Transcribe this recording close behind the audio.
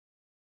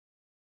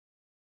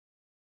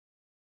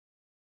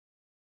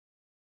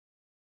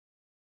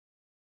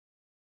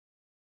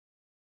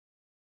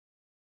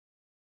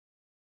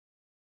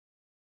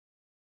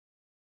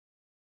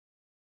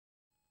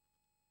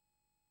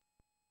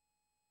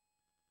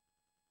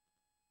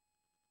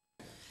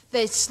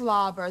They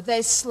slobber,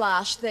 they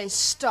slash, they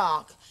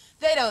stalk.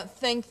 They don't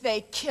think,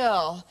 they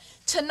kill.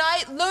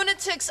 Tonight,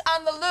 lunatics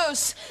on the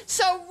loose.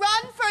 So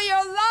run for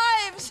your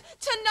lives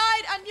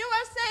tonight on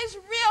USA's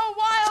Real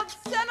Wild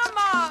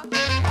Cinema.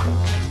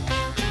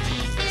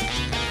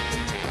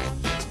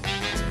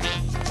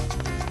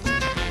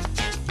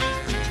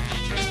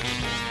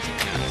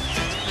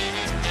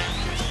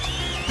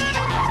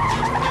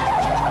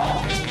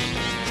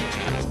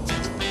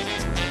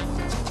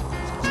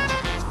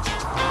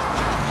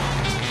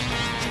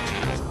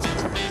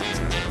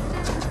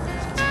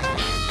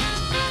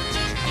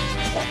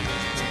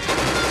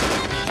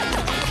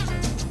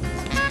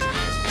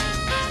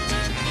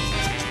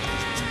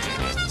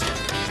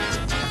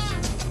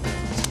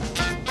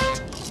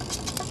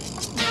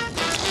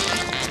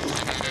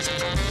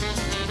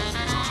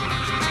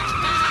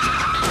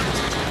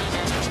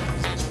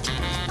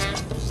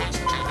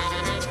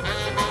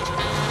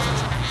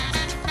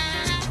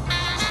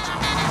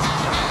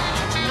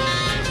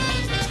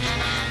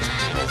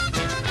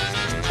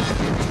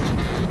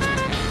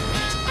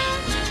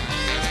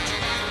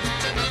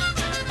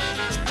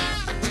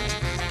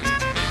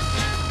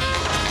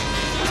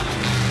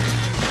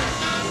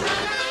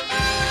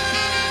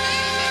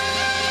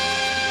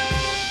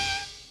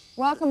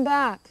 Welcome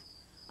back.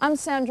 I'm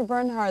Sandra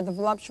Bernhard, the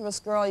voluptuous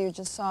girl you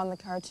just saw in the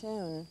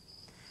cartoon.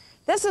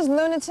 This is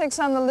Lunatics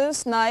on the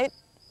Loose night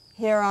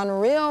here on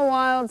Real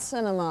Wild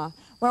Cinema,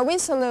 where we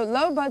salute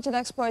low-budget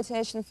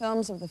exploitation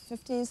films of the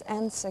 50s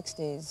and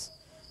 60s.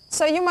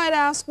 So you might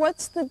ask,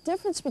 what's the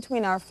difference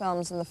between our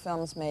films and the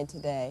films made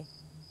today?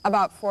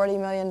 About $40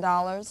 million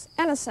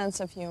and a sense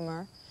of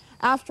humor.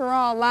 After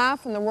all,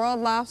 laugh and the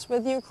world laughs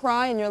with you,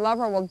 cry and your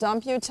lover will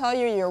dump you, tell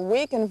you you're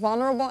weak and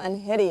vulnerable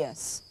and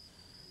hideous.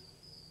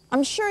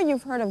 I'm sure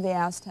you've heard of the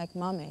Aztec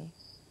mummy,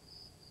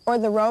 or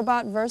the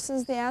robot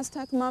versus the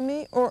Aztec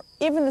mummy, or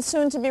even the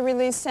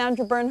soon-to-be-released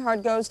Sandra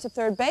Bernhard Goes to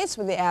Third Base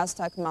with the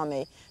Aztec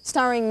mummy,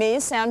 starring me,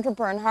 Sandra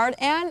Bernhard,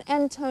 and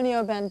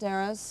Antonio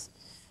Banderas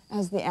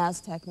as the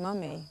Aztec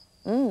mummy.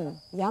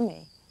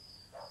 Yummy.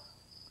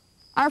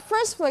 Our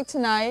first flick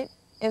tonight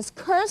is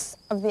Curse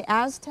of the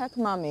Aztec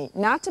Mummy,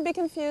 not to be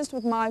confused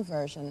with my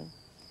version.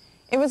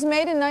 It was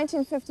made in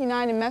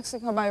 1959 in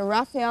Mexico by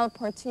Rafael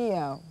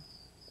Portillo.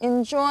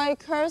 Enjoy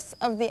Curse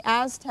of the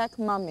Aztec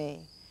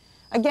Mummy.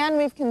 Again,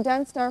 we've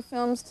condensed our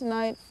films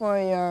tonight for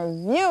your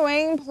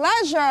viewing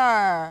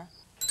pleasure.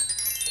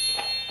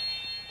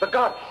 The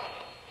gods!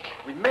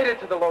 We made it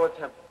to the lower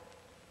temple.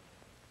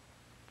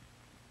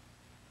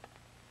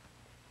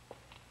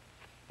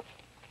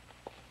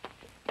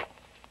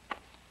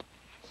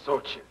 So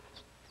cute.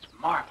 It's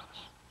marvelous.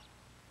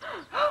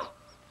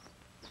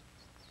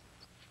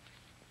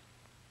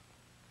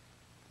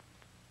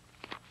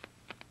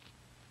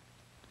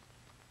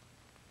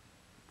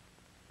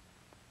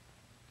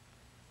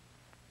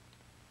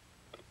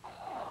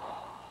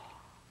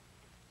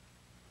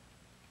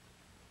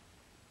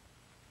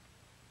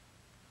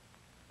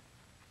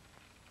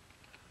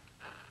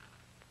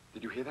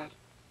 Did you hear that?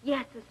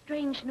 Yes, a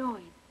strange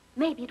noise.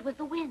 Maybe it was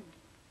the wind.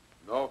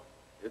 No,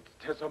 it's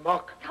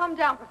Tezamok. Calm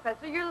down,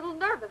 Professor. You're a little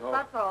nervous, No.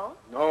 that's all.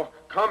 No,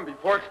 come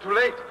before it's too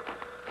late.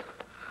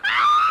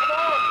 Come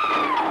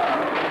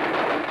on!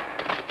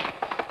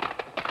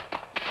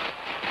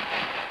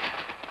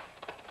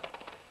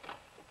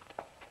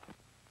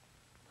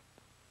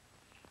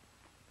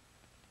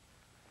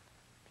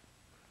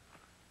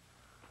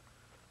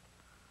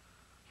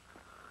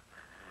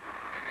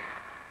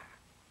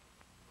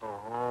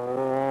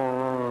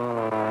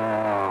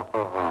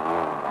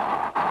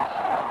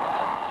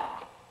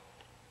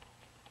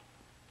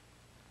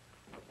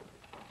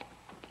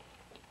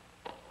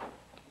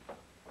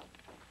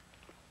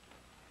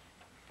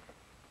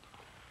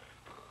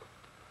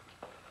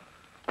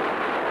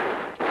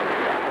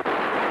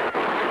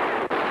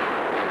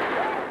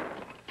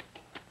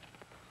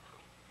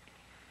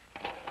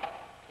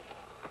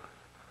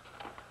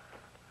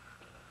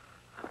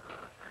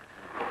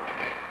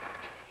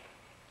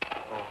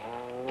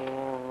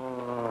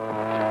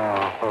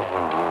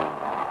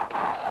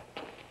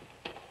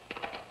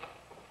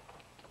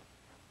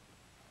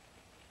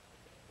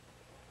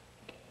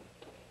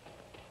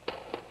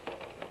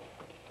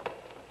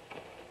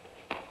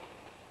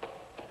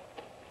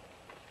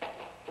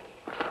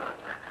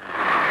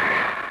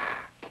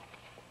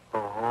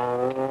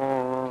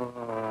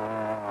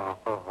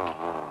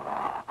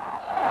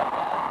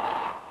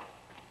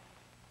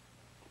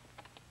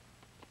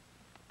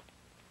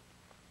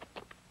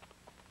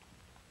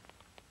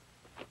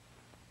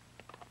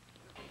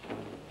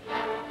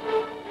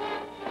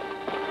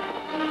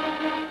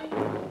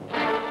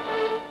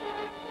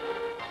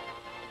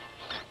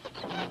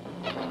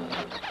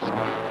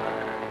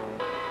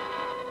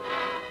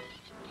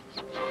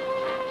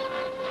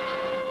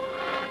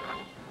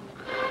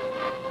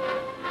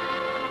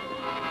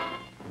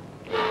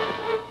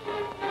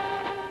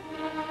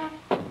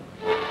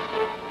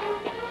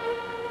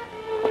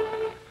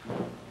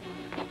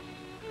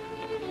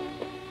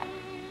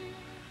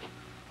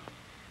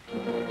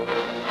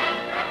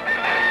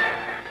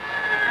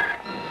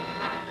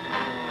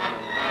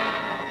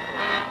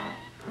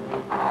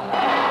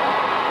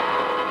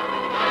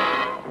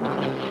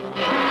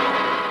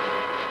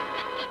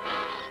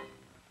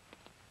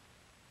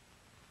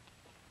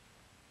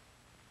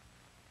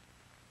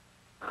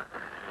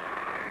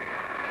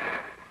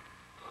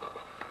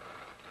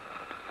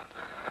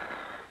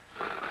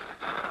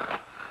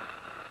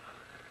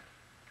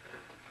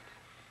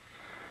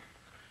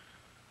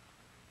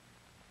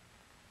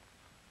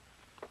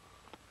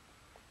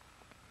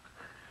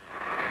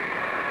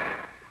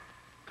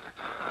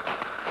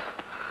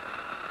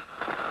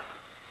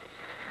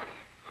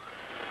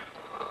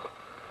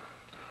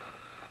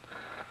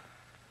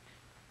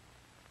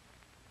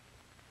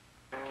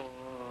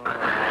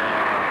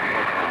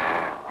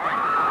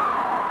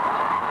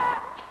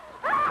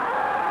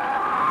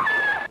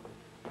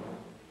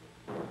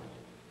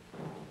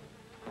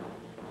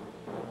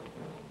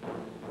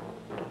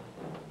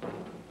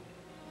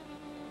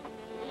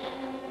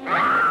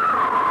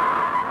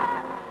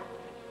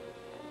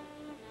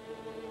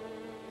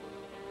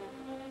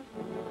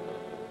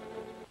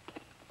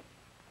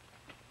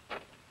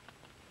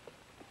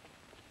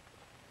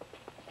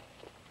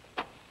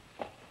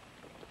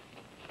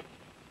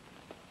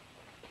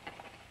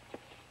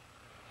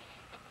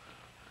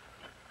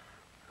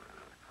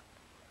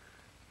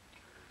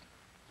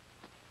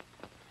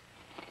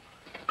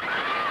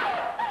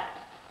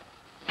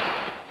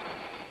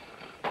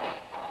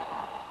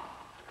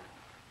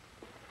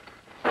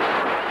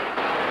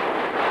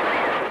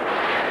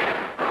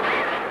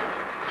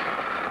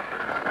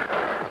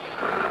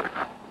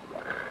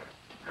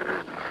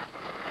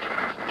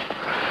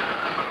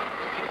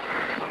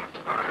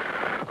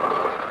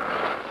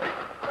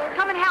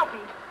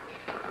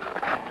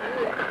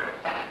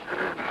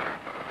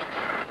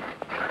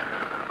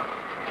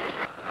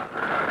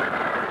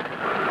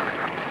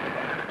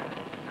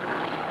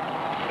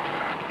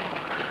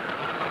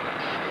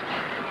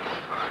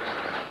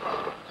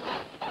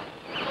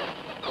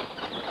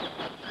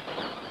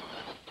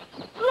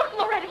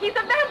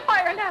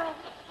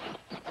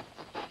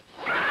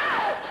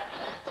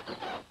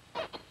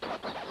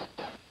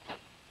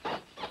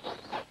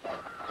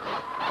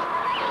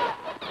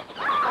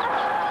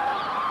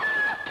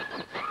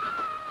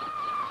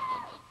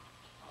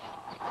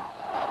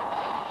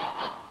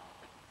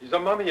 He's a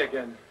mummy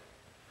again.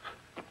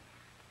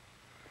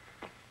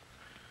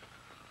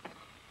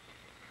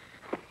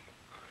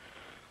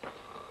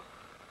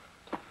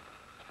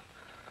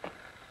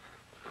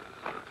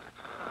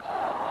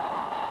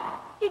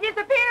 He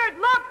disappeared!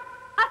 Look!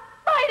 A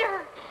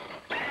spider!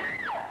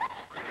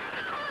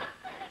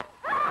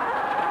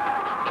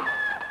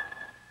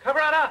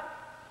 Cover on up!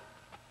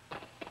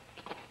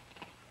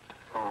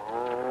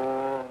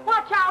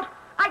 Watch out!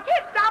 I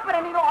can't stop it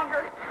any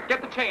longer!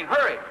 Get the chain,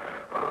 hurry!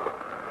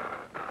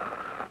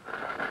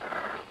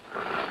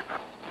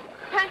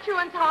 Can't you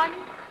untie me?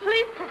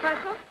 Please,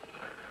 Professor.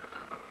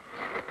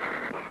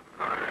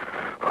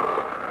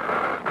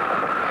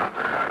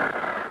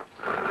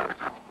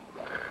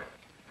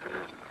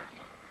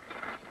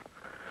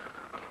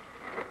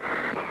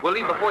 We'll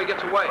leave before he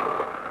gets away.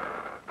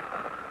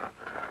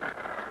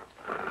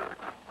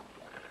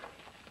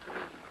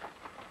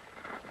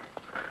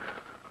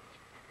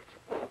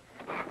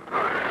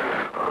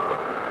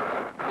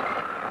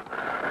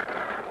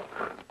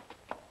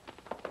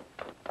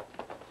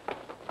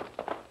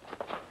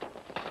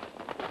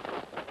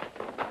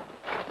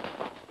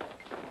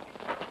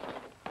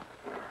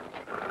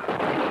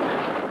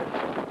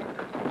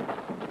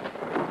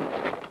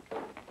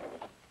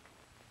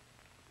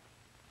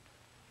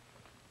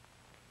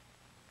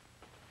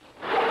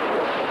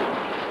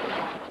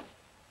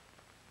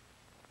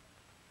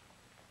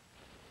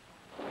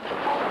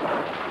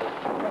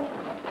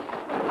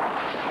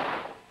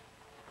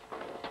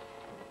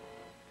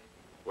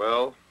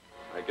 Well,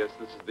 I guess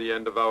this is the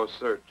end of our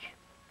search.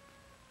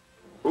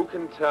 Who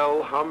can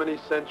tell how many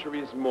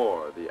centuries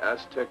more the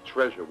Aztec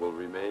treasure will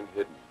remain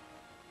hidden?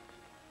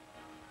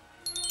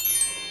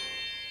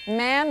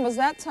 Man, was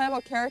that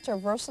title character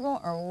versatile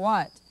or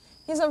what?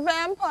 He's a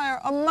vampire,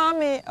 a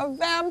mummy, a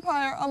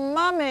vampire, a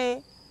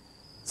mummy.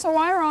 So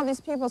why are all these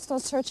people still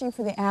searching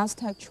for the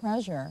Aztec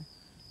treasure?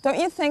 Don't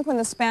you think when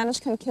the Spanish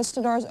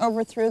conquistadors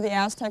overthrew the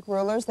Aztec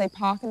rulers, they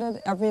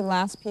pocketed every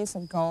last piece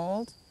of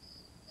gold?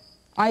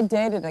 I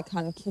dated a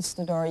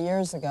conquistador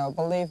years ago.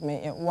 Believe me,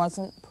 it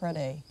wasn't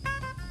pretty.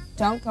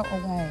 Don't go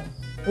away.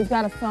 We've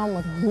got a film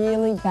with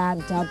really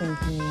bad dubbing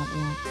coming up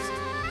next.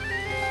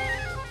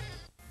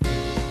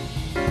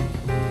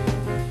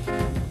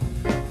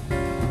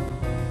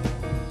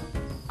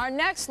 Our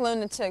next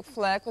lunatic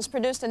flick was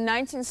produced in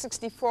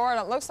 1964, and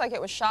it looks like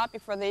it was shot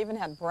before they even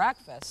had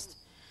breakfast.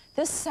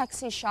 This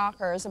sexy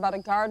shocker is about a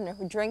gardener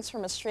who drinks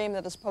from a stream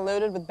that is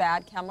polluted with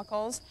bad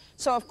chemicals.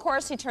 So, of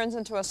course, he turns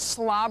into a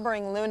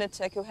slobbering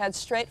lunatic who heads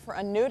straight for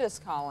a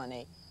nudist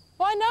colony.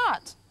 Why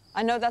not?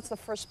 I know that's the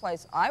first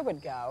place I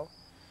would go.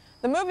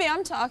 The movie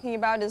I'm talking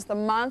about is The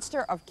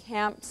Monster of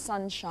Camp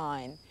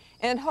Sunshine,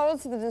 and it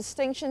holds the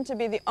distinction to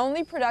be the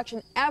only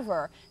production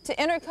ever to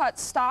intercut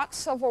stock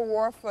Civil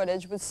War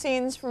footage with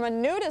scenes from a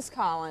nudist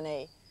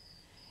colony.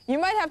 You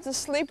might have to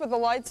sleep with the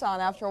lights on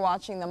after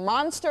watching The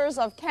Monsters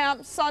of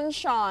Camp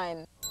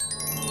Sunshine.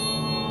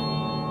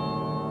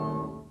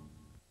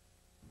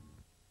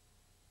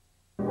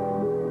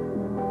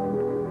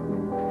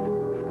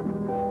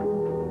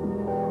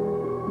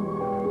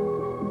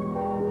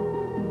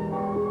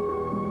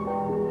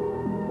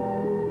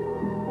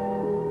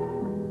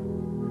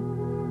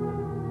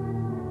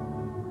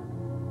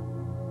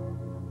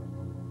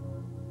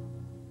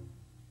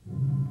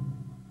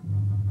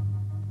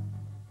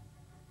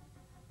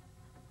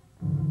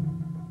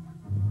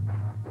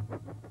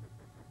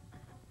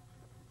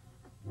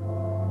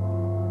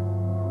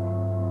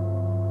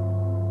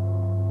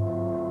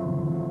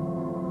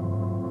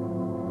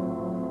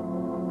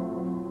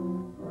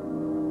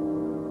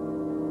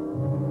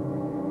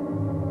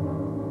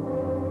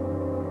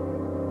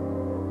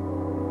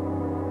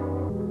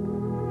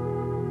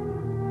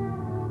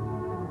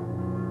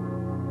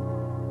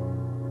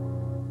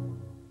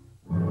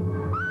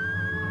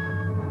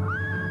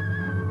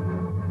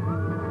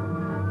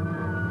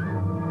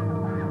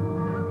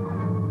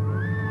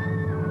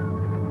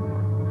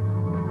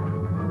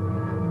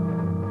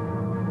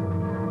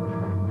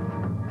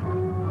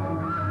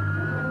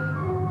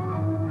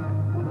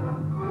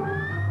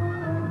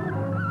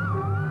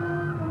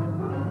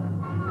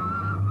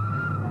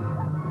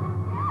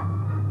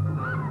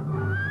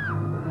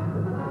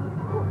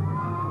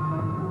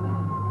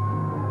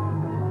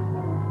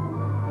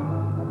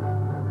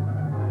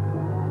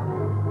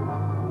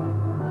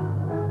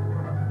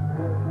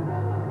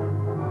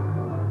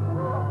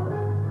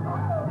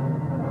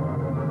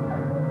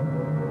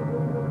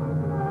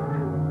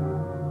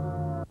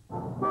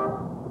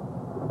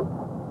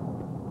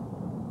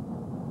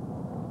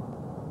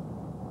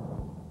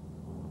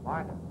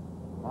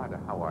 Martha,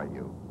 how are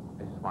you?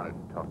 I just wanted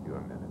to talk to you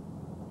a minute.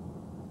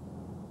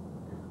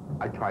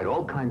 I tried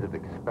all kinds of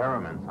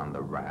experiments on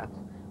the rats.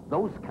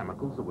 Those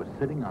chemicals that were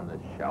sitting on the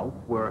shelf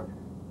were,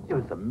 it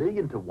was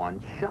 1,000,000 to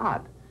 1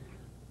 shot.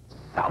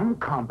 Some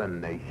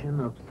combination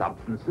of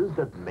substances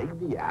that made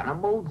the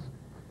animals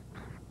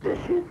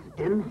vicious,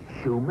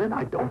 inhuman.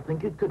 I don't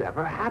think it could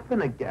ever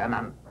happen again.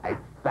 And I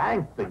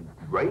thank the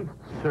great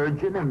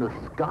surgeon in the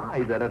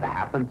sky that it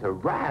happened to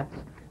rats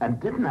and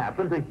didn't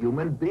happen to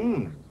human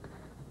beings.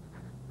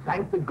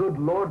 Thank the good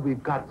Lord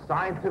we've got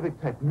scientific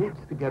techniques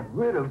to get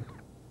rid of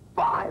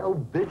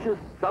vile, vicious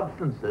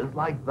substances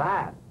like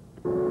that.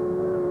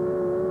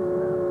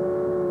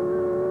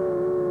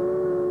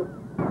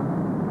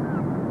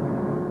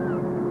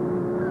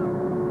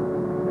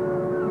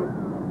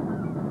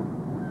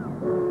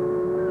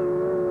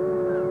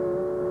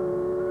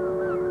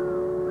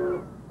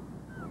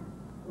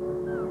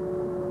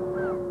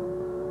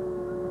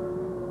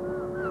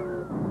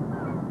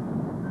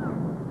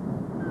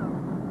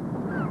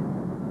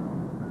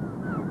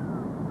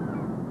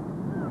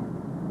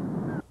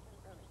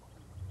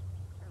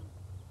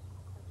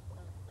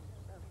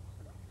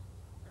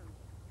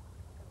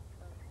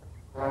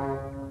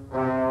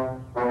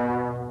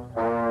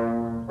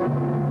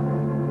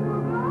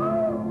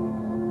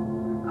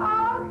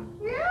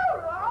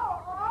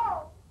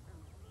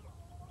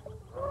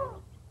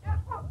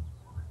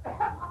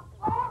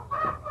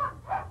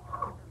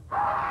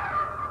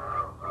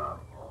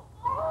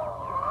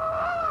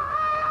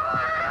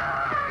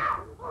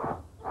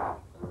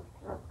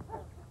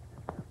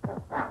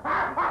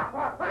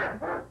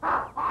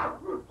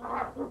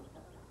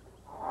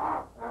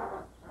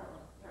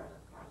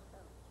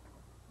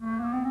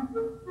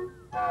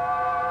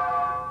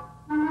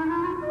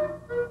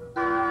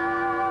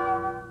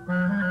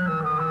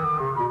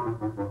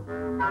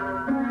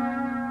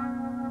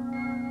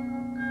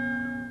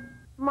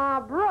 My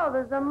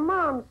brother's a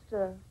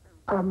monster.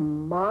 A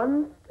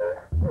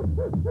monster?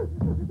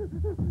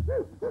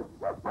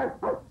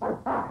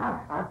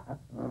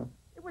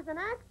 It was an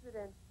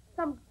accident.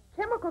 Some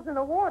chemicals in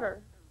the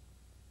water.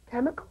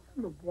 Chemicals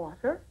in the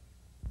water?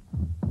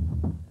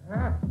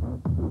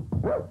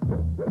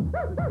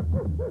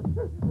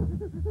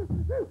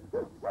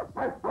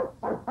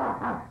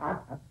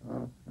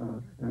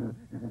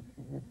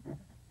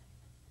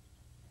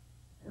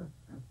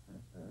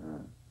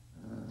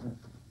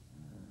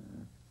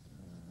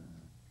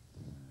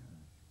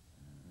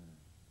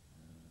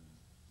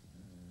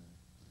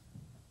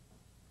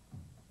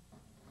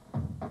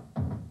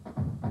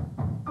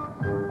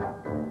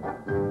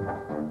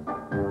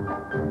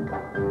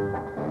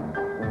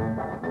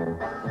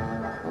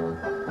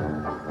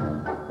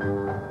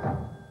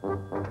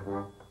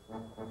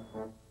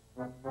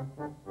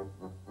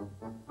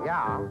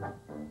 Yeah.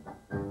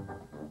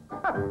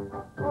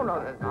 Oh,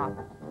 no, there's not.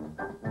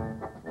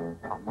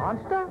 A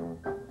monster?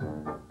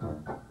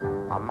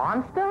 A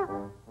monster?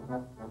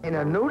 In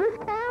a nudist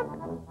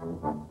camp?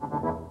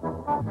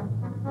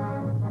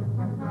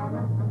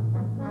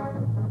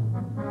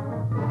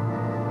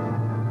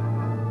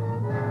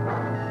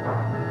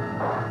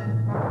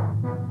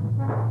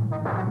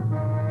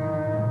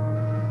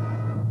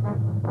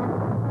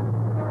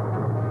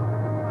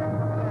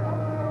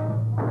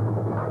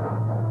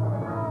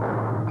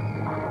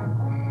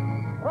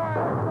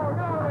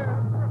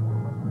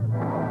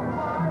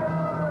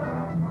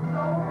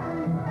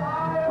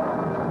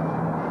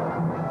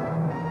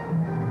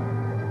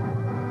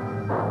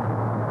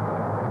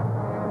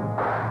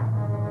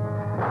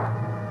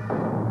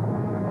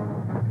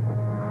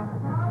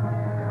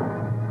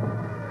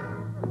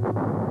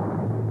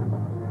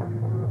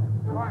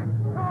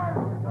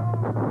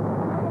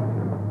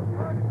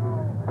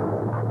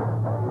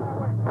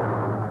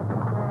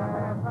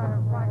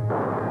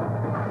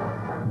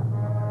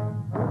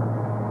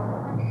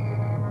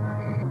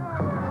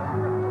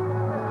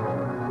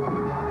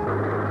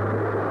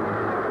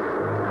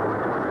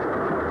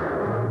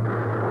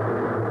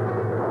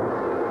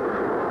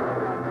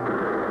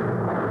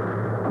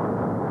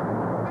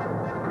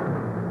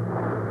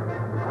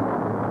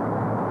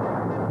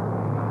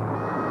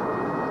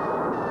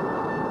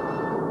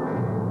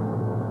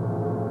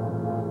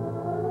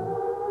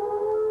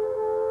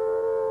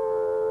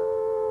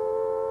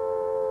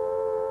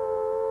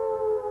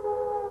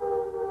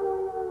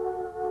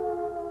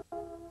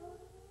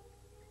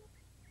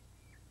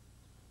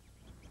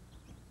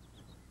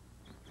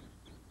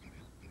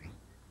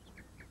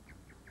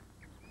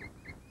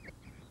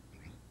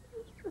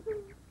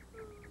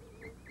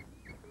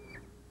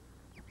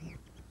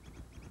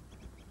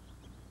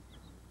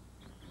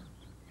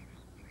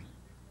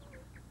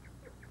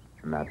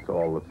 And that's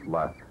all that's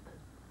left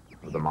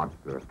of the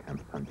monster of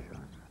Camp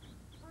Sunshine.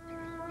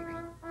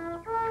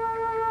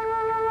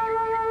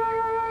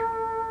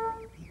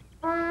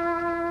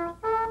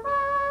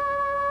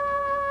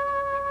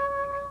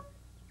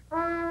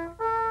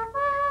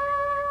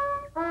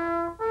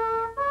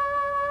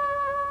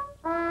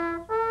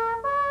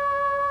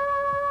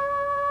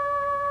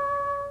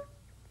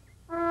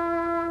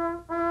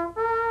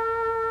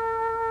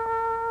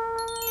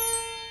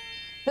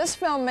 This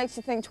film makes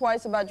you think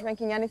twice about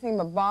drinking anything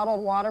but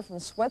bottled water from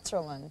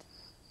Switzerland.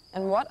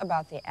 And what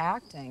about the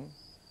acting?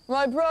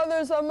 My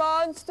brother's a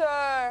monster!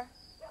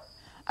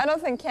 I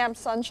don't think Camp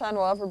Sunshine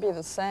will ever be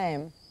the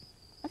same.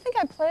 I think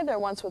I played there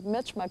once with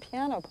Mitch, my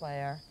piano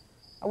player.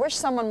 I wish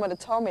someone would have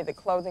told me the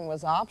clothing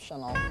was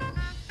optional.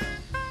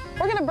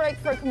 We're going to break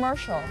for a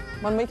commercial.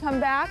 When we come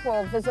back,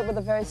 we'll visit with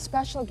a very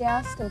special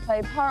guest and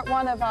play part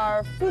one of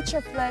our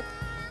feature flick,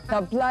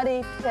 The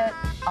Bloody Pit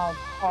of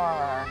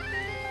Horror.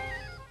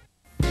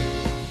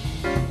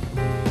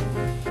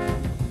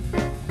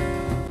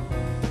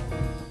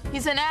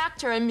 He's an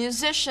actor, a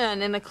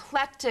musician, an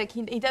eclectic.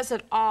 He does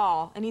it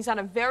all. And he's on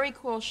a very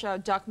cool show,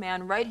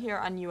 Duckman, right here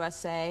on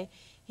USA.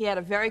 He had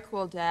a very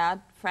cool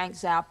dad, Frank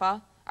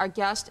Zappa. Our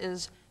guest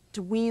is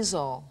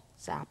Dweezil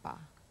Zappa.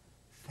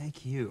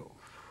 Thank you.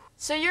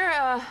 So you're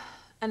an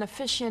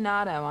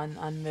aficionado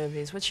on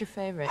movies. What's your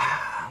favorite?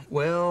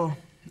 Well,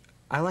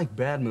 I like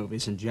bad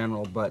movies in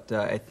general, but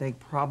I think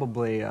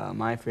probably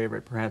my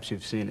favorite, perhaps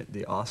you've seen it,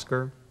 The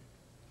Oscar.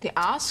 The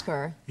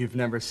Oscar? You've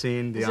never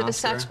seen The Oscar?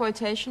 Is it a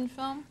sexploitation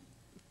film?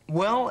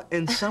 Well,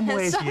 in some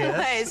ways, some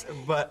yes. ways.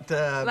 But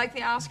like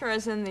the Oscar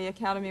as in the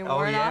Academy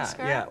Award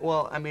Oscar? Yeah.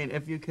 Well, I mean,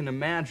 if you can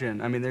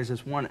imagine, I mean, there's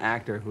this one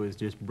actor who is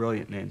just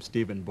brilliant named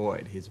Stephen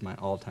Boyd. He's my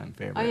all-time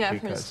favorite. Oh, yeah,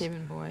 I've heard of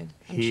Stephen Boyd.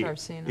 I'm sure I've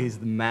seen him. He's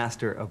the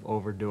master of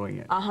overdoing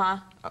it. Uh-huh.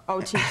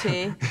 OTT.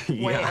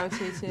 Yeah. Way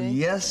OTT.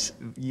 Yes,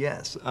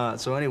 yes.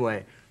 So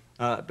anyway,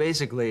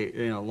 basically,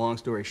 you know, long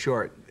story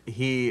short,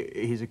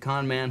 he's a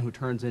con man who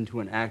turns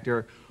into an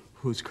actor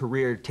whose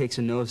career takes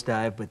a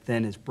nosedive, but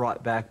then is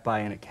brought back by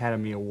an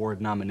Academy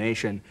Award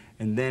nomination,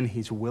 and then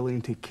he's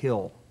willing to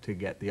kill to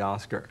get the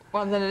Oscar.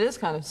 Well, then it is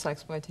kind of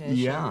sexploitation.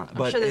 Yeah,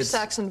 I'm sure there's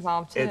sex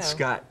involved, too. It's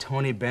got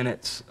Tony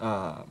Bennett's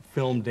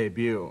film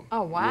debut.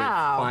 Oh,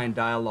 wow. With fine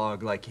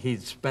dialogue, like he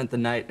spent the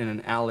night in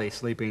an alley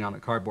sleeping on a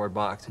cardboard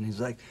box, and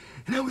he's like,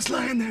 and I was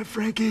lying there,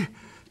 Frankie,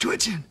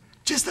 twitching,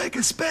 just like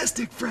a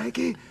spastic,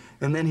 Frankie.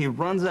 And then he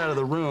runs out of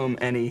the room,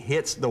 and he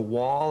hits the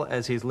wall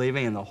as he's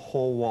leaving, and the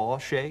whole wall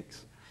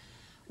shakes.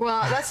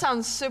 Well, that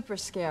sounds super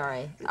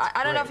scary.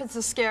 I don't know if it's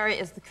as scary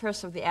as The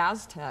Curse of the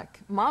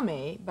Aztec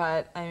Mummy,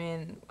 but, I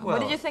mean, well,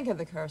 what did you think of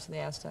The Curse of the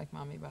Aztec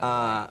Mummy, by the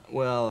way?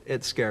 Well,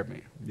 it scared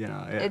me, you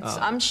know.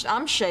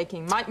 I'm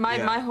shaking.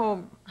 My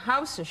whole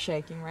house is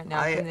shaking right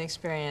now from the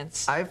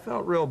experience. I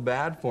felt real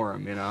bad for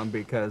him, you know,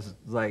 because,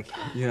 like,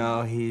 you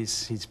know,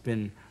 he's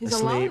been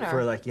asleep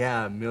for, like,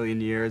 a million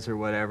years or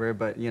whatever,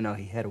 but, you know,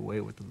 he had a way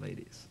with the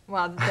ladies.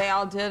 Well, they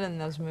all did in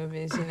those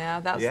movies, you know.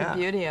 That's the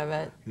beauty of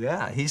it.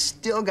 Yeah, he's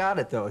still got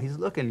it, though. He's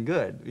looking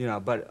good, you know,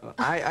 but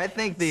I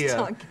think the...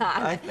 Still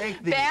got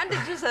it.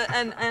 Bandages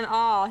and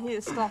all, he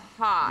is still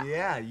hot.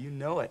 Yeah, you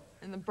know it.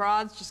 And the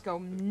broads just go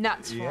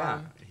nuts for him.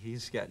 Yeah,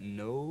 he's got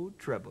no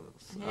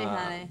troubles. Hey,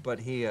 honey. But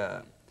he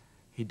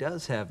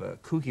does have a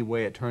kooky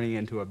way of turning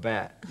into a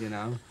bat, you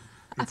know?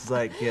 It's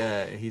like,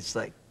 he's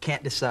like,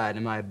 can't decide,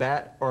 am I a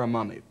bat or a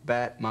mummy?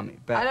 Bat, mummy,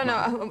 bat, I don't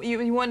mummy.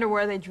 know, you wonder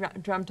where they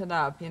dreamt it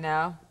up, you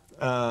know?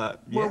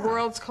 Where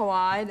worlds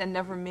collide and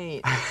never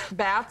meet.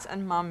 Bats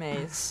and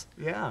mummies.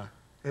 Yeah,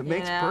 it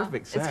makes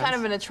perfect sense. It's kind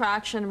of an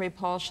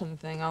attraction-repulsion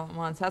thing all at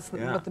once. That's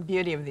what the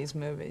beauty of these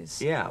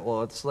movies. Yeah,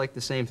 well, it's like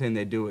the same thing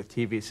they do with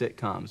TV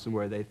sitcoms,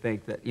 where they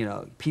think that, you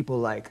know, people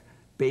like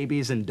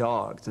babies and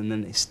dogs, and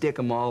then they stick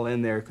them all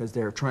in there because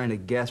they're trying to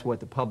guess what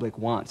the public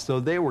wants. So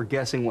they were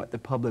guessing what the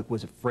public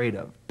was afraid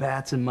of.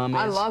 Bats and mummies.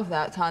 I love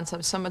that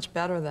concept. So much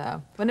better, though.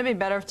 Wouldn't it be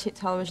better if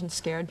television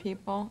scared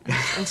people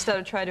instead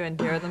of trying to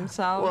endear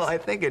themselves? Well, I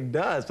think it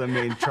does. I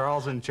mean,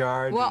 Charles in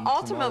Charge. Well,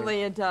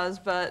 ultimately it does,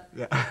 but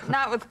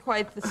not with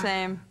quite the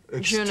same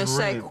je ne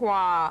sais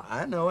quoi.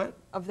 I know it.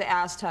 Of the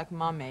Aztec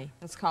mummy.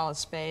 Let's call a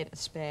spade a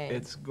spade.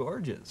 It's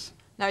gorgeous.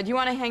 Now, do you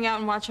want to hang out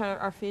and watch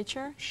our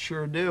feature?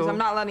 Sure do. Because I'm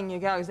not letting you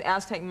go, because the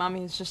Aztec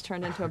mummy has just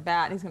turned into a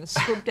bat, and he's going to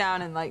swoop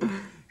down and, like,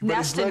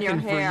 nest in your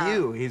hair. But he's looking for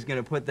you. He's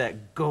going to put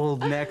that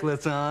gold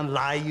necklace on,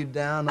 lie you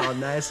down all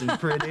nice and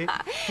pretty.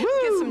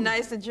 Get some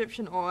nice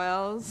Egyptian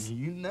oils.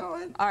 You know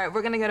it. All right,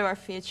 we're going to go to our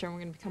feature, and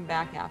we're going to come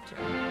back after.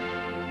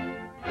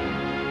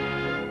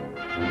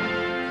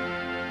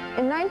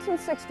 In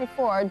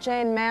 1964,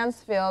 Jane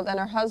Mansfield and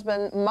her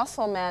husband,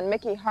 muscle man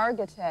Mickey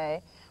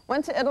Hargitay,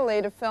 went to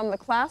Italy to film the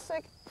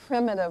classic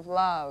Primitive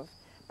Love.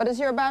 But as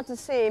you're about to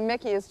see,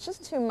 Mickey is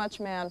just too much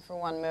man for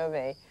one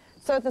movie.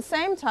 So at the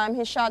same time,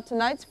 he shot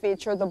tonight's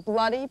feature, The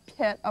Bloody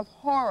Pit of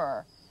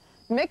Horror.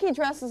 Mickey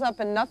dresses up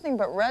in nothing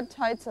but red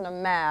tights and a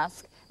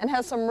mask and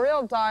has some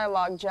real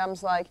dialogue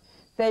gems like,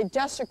 "They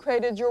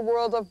desecrated your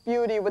world of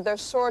beauty with their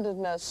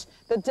sordidness.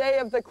 The day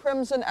of the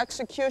Crimson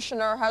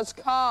Executioner has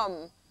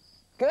come."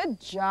 Good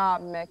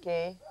job,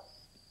 Mickey.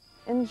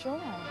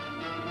 Enjoy.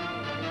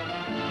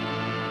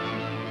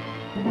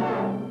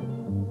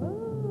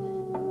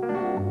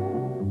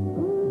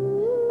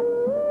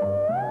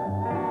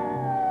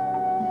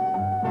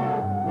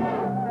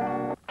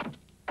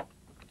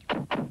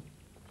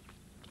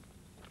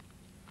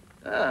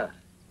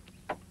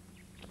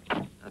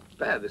 Not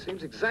bad. This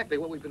seems exactly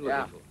what we've been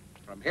looking for.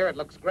 From here, it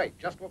looks great.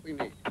 Just what we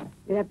need.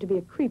 You'd have to be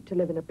a creep to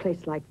live in a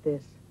place like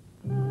this.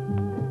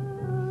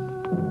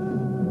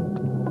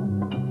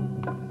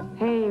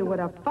 Hey, what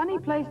a funny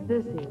place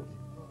this is.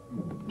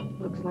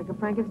 Looks like a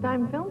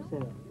Frankenstein film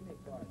set.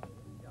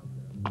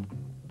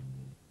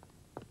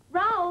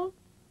 Raoul?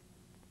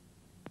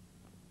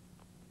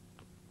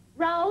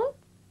 Raoul?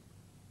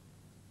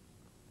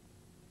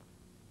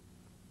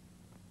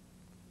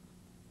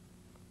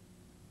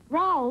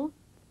 Raoul?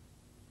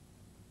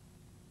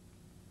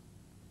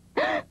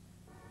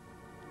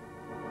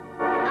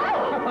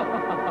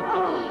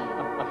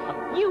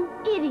 Oh, you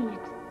idiot!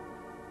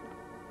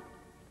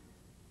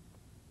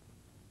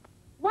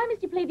 Why, Mr.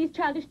 must you play these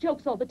childish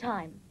jokes all the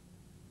time?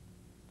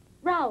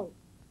 Raoul.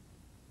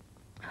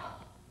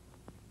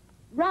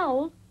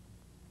 Raoul,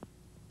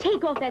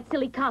 take off that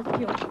silly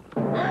costume.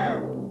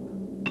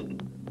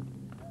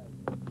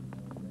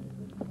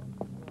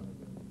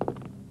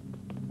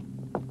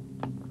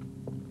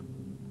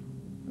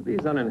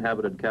 These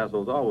uninhabited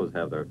castles always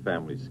have their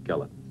family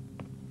skeletons.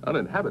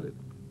 Uninhabited?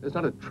 There's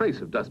not a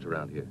trace of dust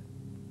around here.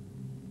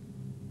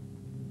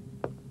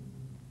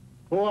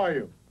 Who are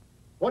you?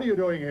 What are you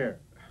doing here?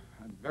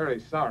 I'm very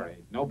sorry.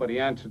 Nobody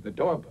answered the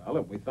doorbell,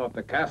 and we thought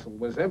the castle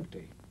was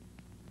empty.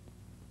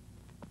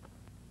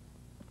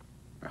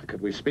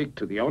 Could we speak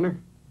to the owner?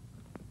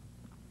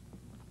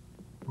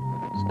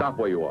 Stop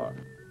where you are.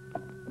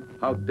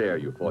 How dare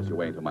you force your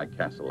way into my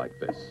castle like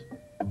this?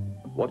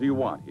 What do you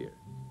want here?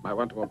 I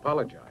want to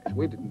apologize.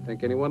 We didn't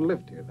think anyone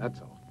lived here,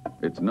 that's all.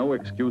 It's no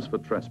excuse for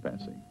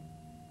trespassing.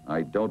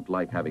 I don't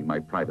like having my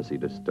privacy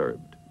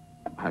disturbed.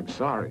 I'm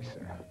sorry,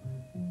 sir.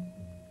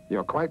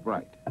 You're quite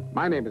right.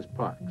 My name is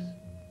Parks.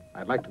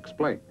 I'd like to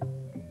explain.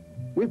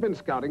 We've been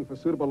scouting for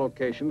suitable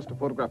locations to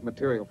photograph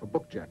material for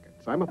book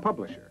jackets. I'm a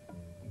publisher.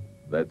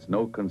 That's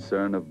no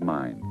concern of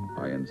mine.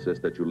 I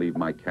insist that you leave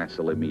my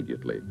castle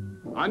immediately.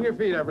 On your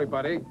feet,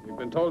 everybody. You've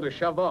been told to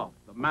shove off.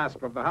 The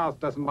master of the house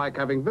doesn't like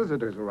having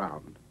visitors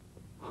around.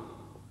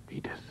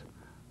 Edith.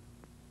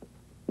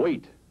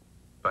 Wait.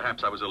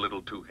 Perhaps I was a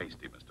little too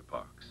hasty, Mr.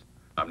 Parks.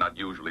 I'm not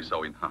usually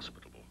so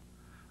inhospitable.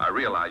 I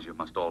realize you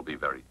must all be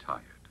very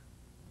tired.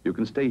 You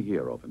can stay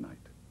here overnight,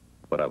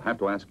 but I'll have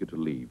to ask you to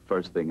leave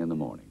first thing in the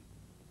morning.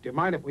 Do you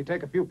mind if we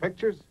take a few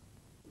pictures?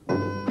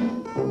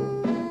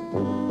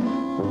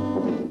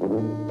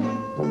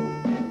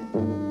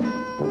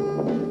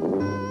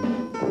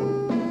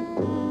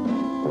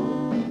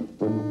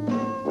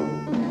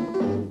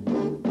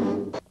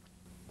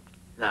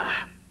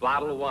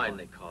 Bottle of wine,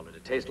 they call it.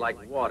 It tastes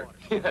like water.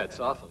 Yeah, it's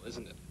awful,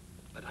 isn't it?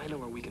 But I know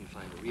where we can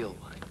find real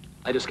wine.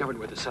 I discovered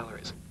where the cellar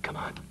is. Come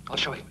on, I'll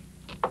show you.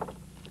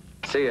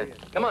 See ya.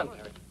 Come on,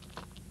 Larry.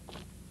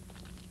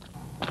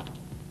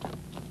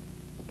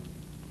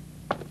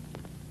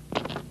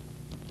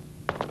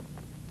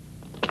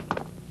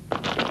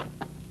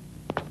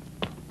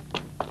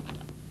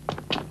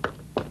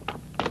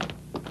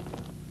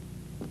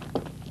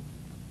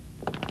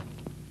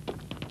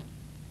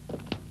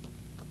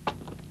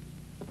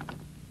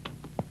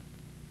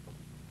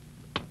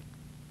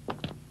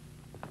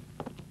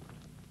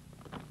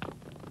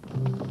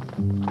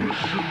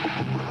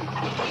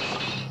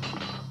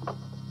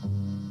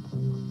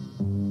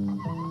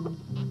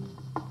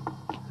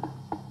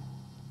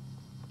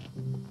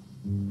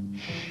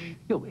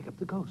 You'll wake up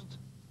the ghosts.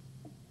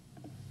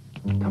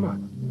 Come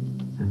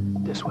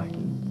on. This way.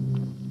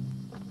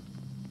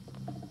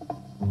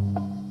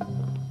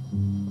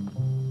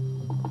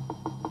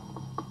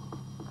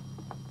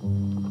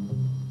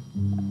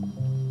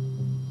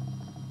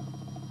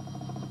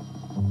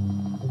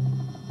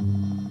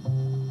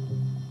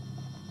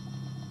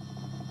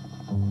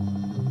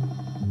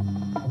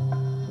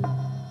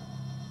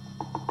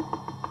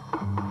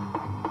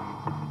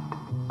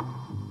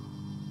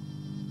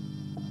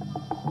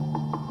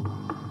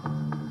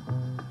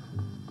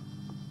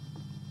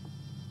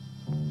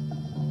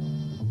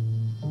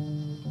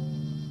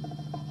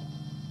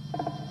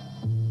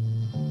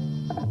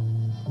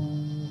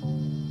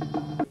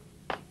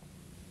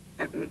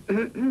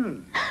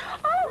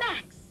 Oh,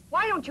 Max!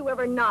 Why don't you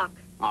ever knock?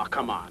 Oh,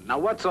 come on. Now,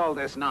 what's all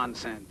this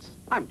nonsense?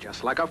 I'm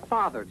just like a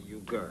father to you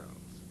girls.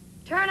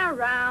 Turn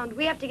around.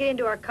 We have to get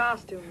into our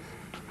costumes.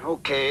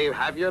 Okay,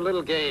 have your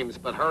little games,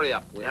 but hurry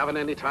up. We haven't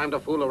any time to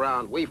fool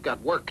around. We've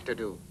got work to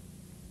do.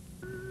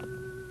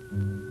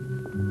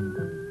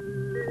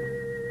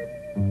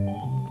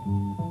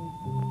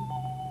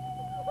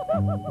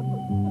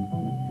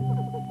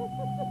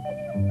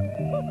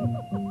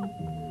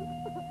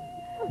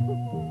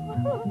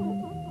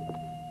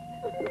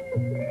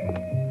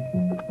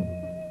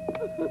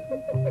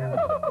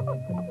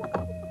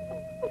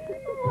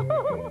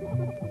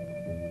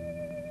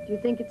 Do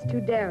you think it's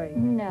too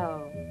daring?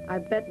 No. I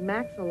bet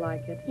Max will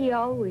like it. He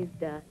always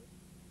does.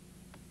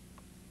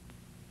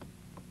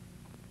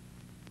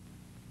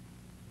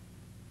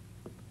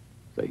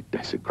 They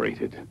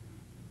desecrated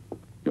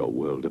your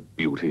world of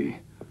beauty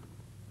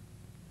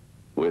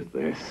with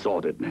their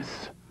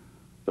sordidness.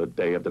 The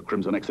day of the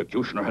Crimson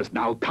Executioner has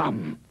now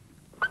come.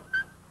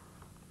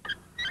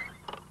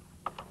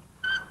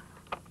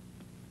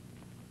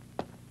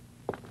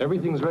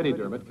 Everything's ready,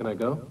 Dermot. Can I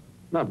go?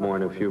 Not more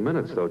than a few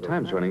minutes, though.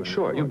 Time's running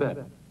short. You bet.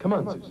 Come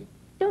on, Susie.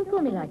 Don't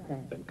pull me like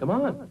that. Then come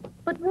on.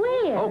 But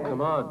where? Oh,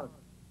 come on.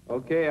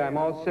 Okay, I'm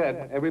all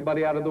set.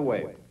 Everybody out of the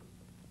way.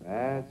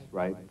 That's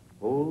right.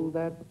 Hold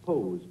that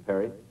pose,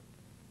 Perry.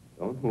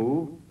 Don't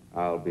move.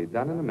 I'll be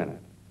done in a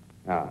minute.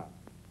 Now,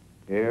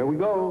 here we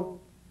go.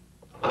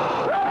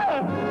 Oh,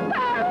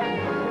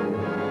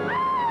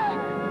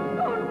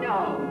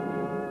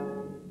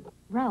 no!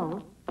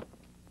 Raoul,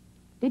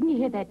 didn't you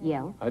hear that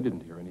yell? I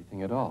didn't hear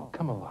anything at all.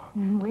 Come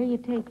along. Where are you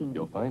taking?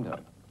 You'll find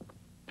out.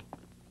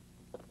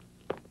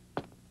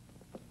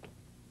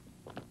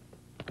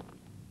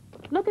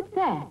 Look at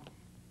that.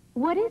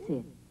 What is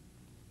it?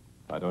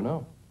 I don't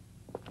know.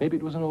 Maybe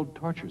it was an old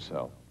torture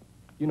cell.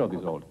 You know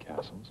these old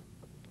castles.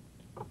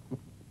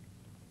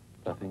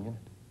 Nothing in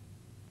it.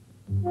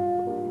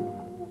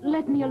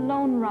 Let me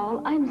alone,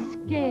 Raoul. I'm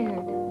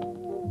scared.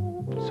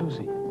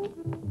 Susie.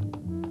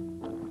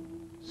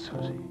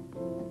 Susie.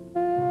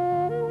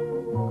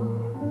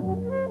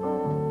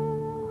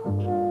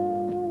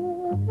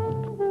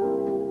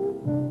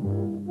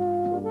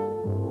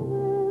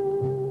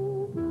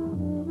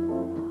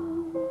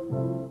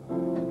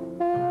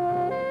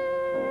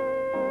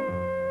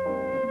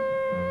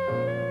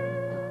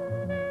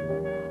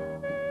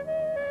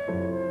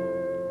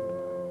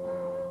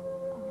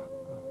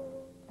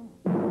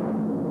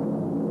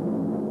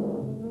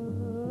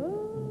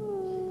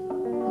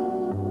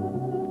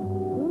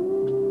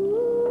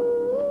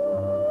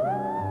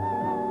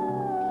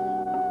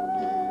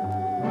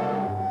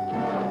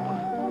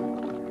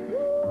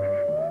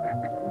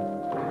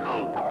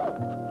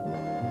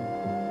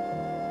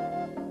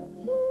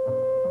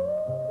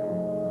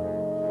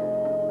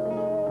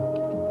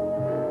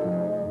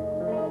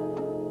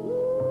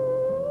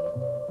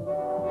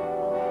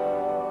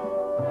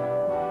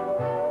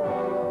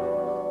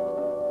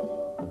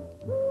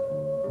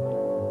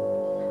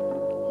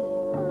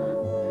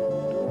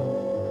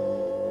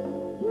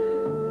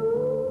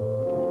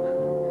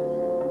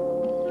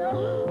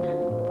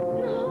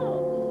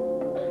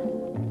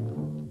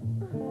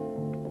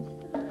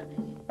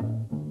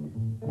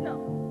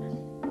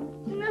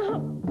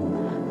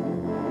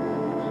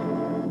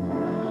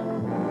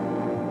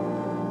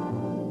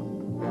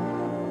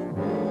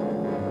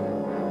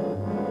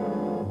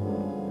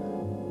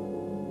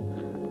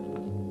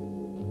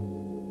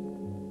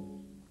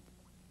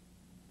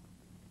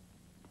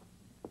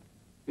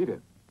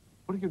 Edith,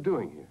 what are you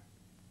doing here?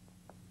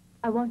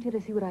 I want you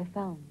to see what I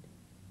found.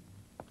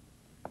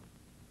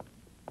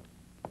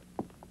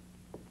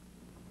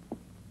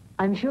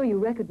 I'm sure you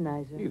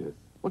recognize her. Edith,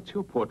 what's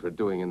your portrait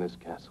doing in this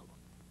castle?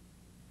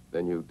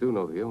 Then you do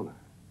know the owner.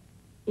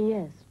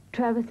 Yes,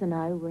 Travis and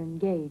I were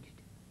engaged.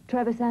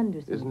 Travis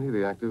Anderson. Isn't he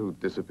the actor who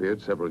disappeared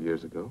several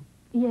years ago?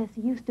 Yes,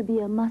 he used to be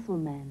a muscle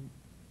man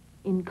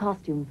in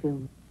costume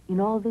film. In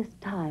all this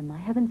time, I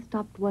haven't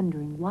stopped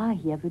wondering why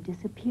he ever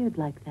disappeared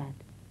like that.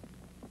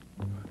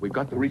 We've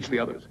got to reach the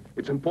others.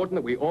 It's important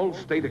that we all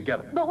stay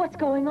together. But what's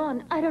going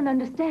on? I don't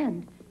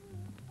understand.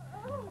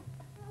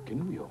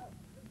 Kinuyo.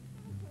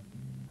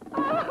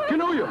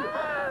 Kinuyo!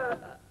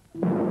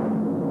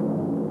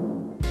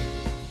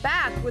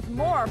 Back with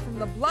more from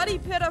the bloody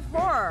pit of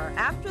horror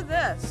after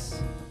this.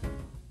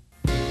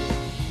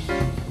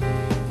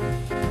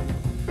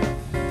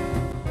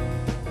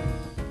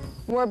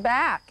 We're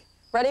back.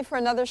 Ready for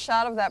another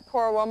shot of that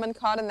poor woman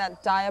caught in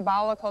that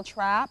diabolical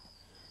trap?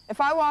 If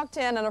I walked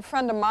in and a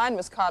friend of mine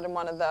was caught in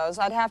one of those,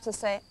 I'd have to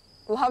say,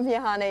 love you,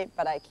 honey,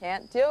 but I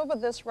can't deal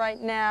with this right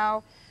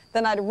now.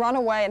 Then I'd run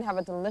away and have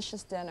a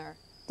delicious dinner.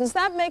 Does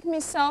that make me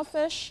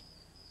selfish?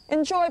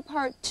 Enjoy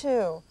part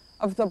 2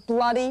 of the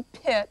bloody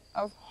pit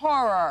of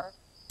horror.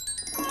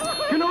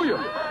 Kinuyo!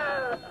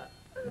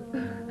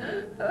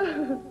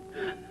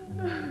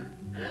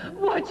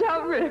 Watch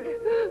out, Rick.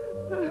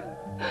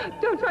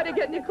 Don't try to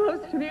get any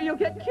closer to me or you'll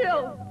get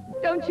killed.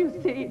 Don't you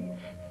see?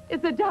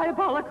 It's a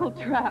diabolical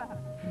trap.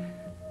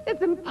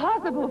 It's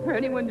impossible for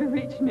anyone to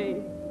reach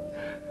me.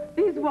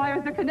 These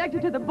wires are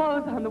connected to the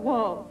bows on the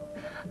wall.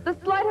 The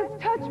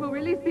slightest touch will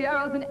release the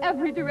arrows in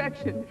every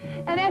direction,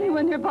 and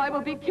anyone nearby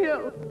will be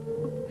killed.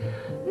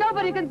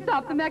 Nobody can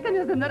stop the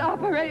mechanism that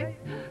operates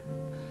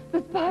the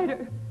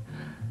spider.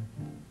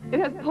 It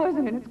has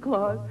poison in its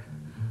claws.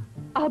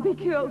 I'll be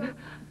killed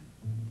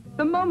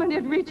the moment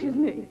it reaches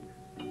me.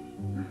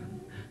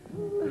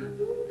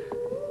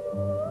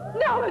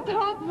 Now it's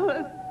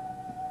hopeless.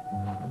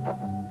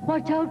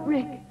 Watch out,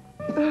 Rick.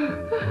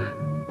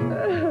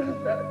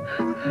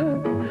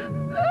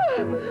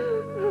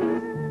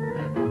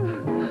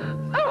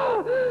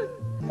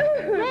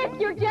 Rick,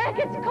 your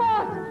jacket's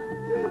caught.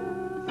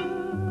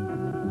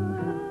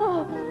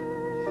 Oh.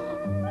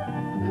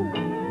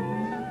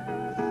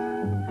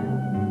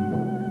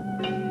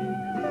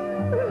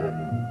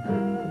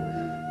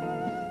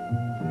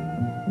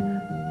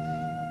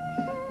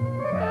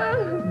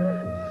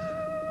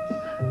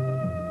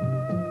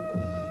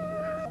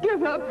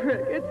 Give up,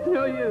 Rick. It's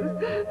no use.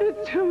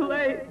 It's too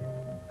late.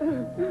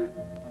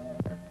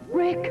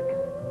 Rick!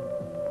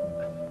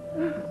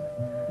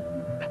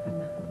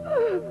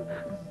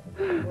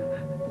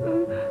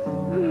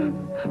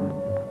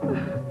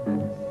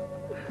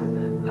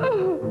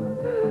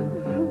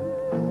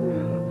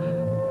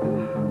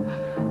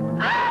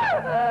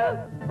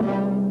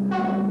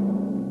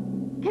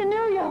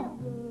 Kinuyo!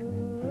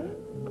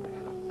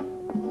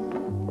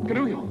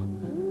 Kinuyo!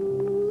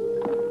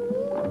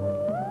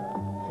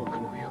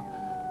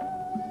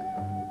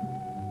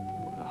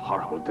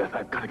 Horrible death.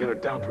 I've got to get her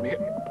down from here.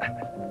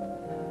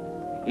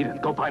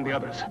 Edith, go find the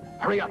others.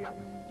 Hurry up.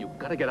 You've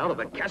got to get out of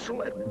the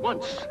castle at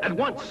once. At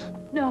once.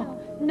 No,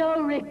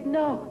 no, Rick,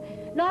 no.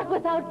 Not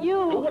without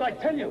you. Do what I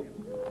tell you.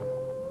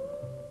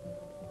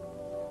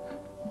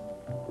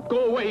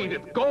 Go away,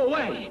 Edith. Go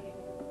away.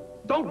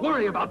 Don't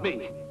worry about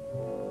me.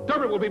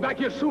 Dermot will be back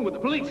here soon with the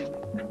police.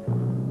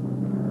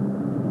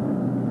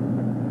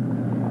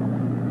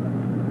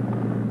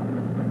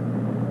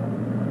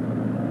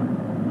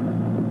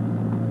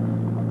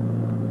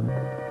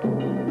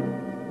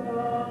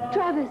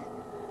 Travis!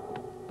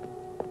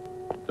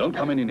 Don't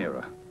come any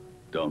nearer.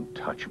 Don't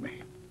touch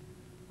me.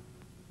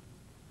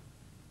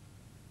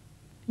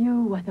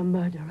 You were the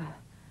murderer.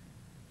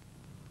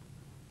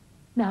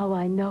 Now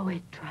I know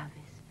it, Travis.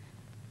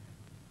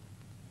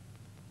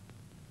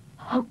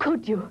 How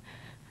could you?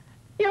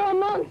 You're a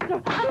monster! A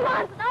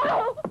monster!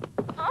 Oh!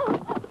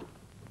 Oh!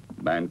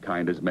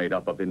 Mankind is made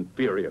up of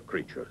inferior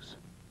creatures.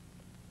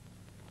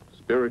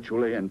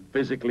 Spiritually and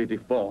physically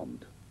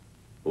deformed,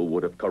 who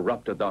would have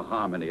corrupted the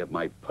harmony of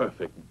my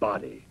perfect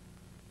body.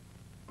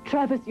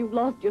 Travis, you've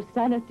lost your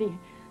sanity.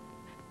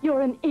 You're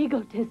an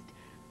egotist,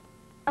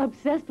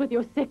 obsessed with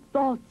your sick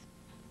thoughts.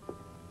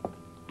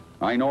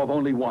 I know of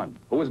only one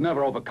who was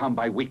never overcome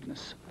by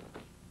weakness.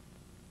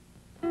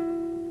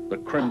 The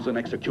Crimson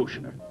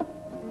Executioner.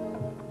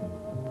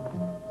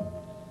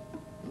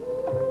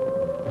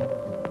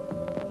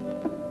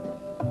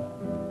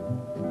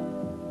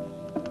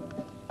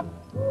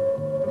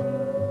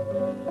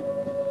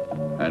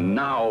 And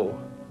now,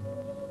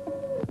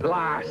 at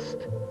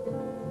last,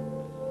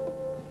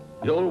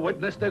 you'll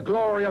witness the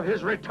glory of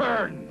his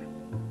return.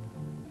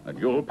 And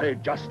you'll pay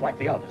just like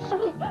the others.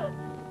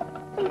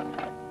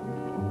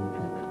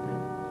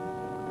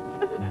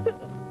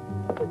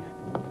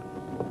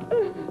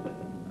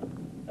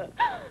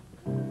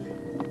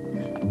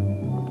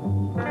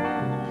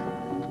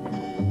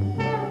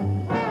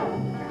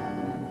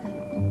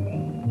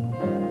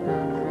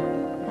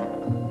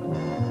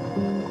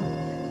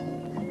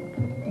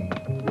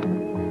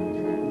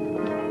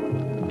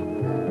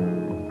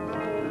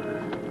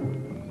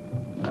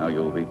 Now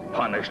you'll be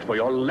punished for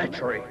your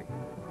lechery.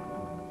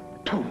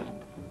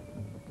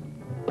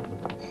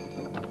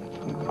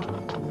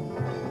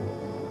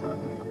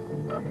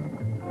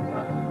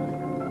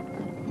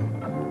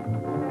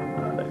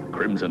 The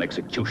Crimson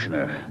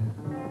Executioner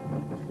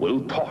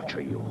will torture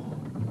you.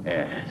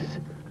 Yes,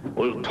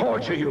 will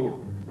torture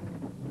you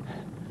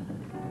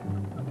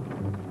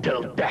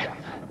till death.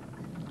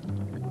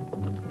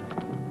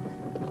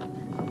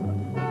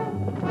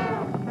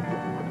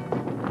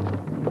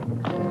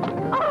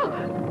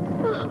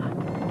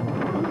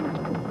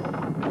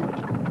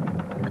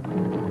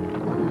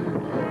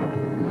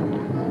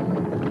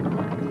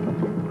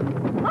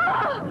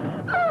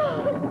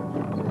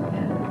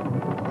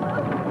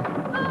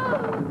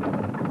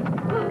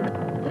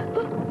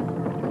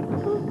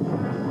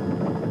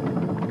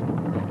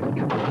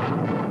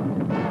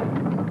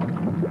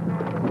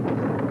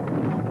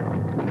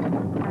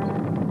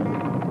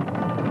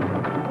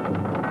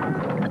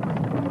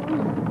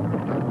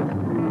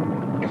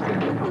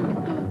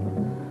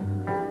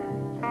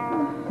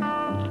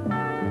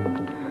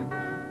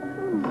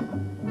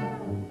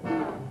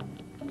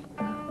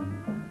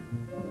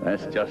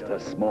 That's just a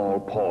small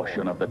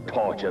portion of the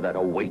torture that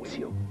awaits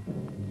you.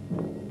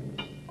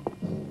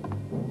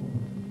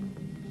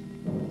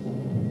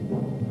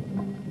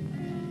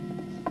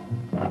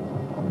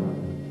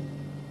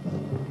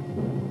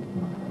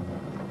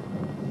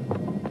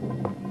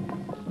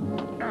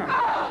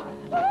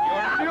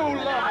 Your new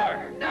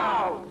lover!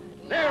 No!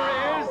 There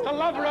he is, the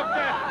lover of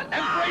death!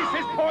 Embrace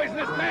his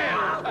poisonous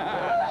nails!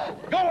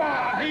 Go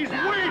on, he's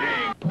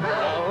waiting!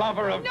 The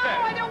lover of death!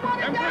 I don't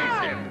want to Embrace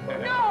him!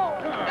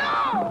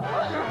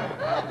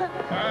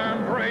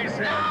 Embrace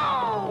him!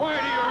 No! Why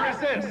do you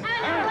resist?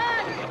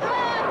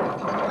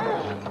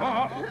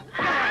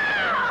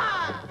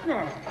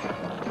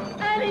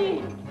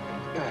 Eddie!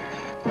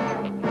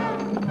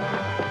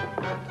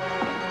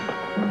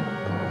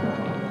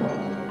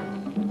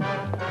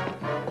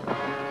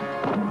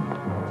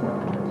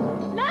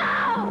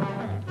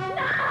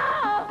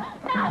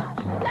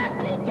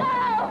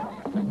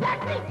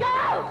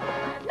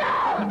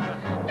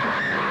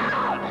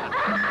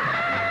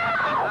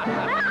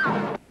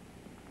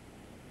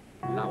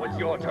 Now it's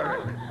your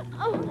turn.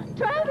 Oh,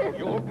 Travis!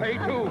 You'll pay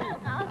too.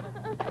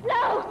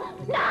 No!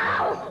 No!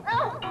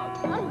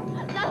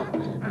 No!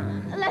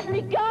 Let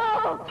me go!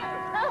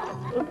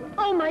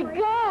 Oh, my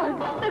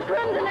God! The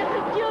Crimson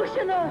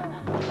Executioner!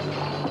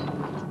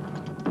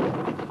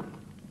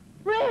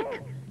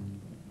 Rick!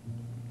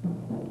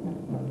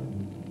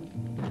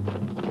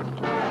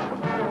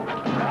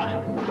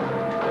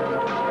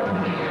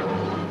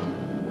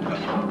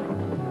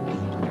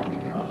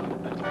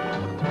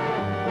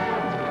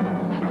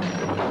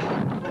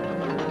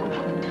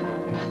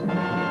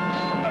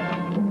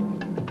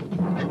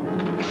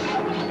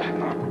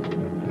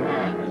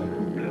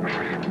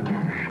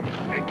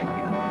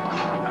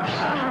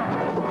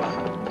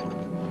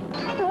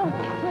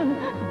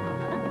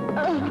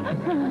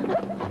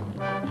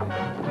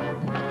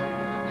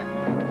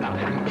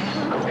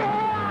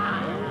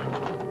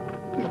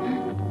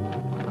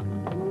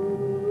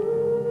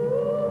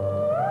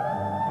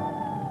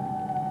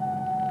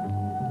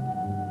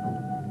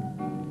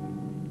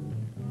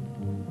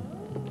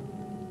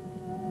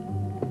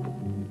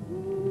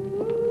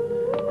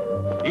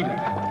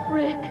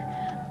 Rick.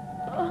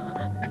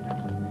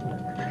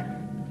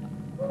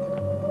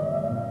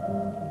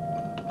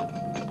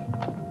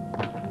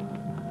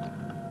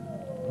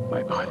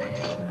 My body.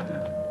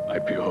 My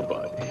pure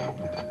body.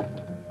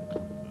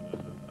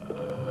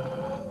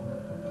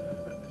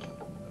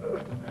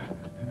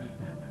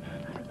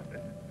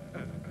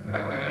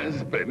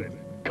 Has been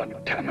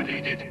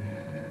contaminated.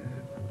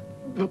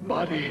 The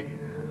body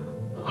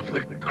of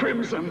the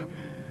Crimson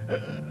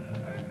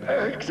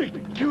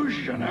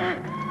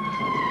Executioner.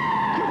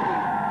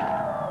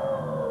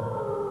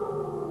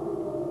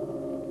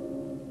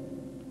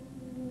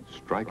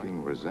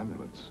 Striking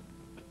resemblance.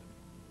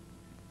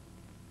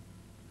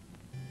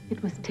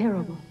 It was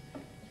terrible.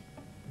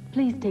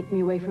 Please take me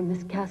away from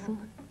this castle.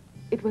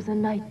 It was a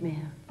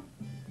nightmare.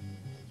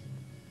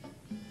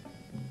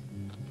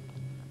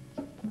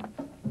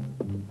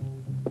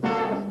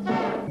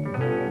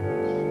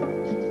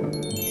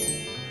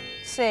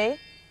 See?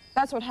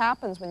 That's what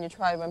happens when you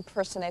try to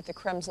impersonate the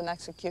Crimson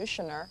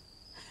Executioner.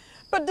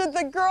 But did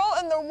the girl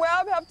in the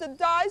web have to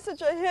die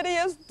such a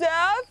hideous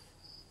death?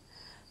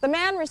 The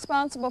man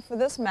responsible for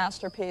this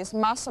masterpiece,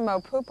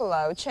 Massimo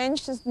Pupolo,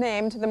 changed his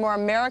name to the more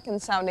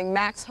American-sounding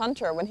Max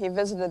Hunter when he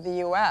visited the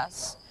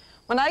U.S.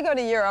 When I go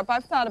to Europe,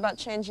 I've thought about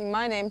changing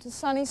my name to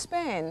Sunny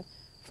Spain.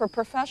 For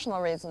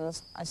professional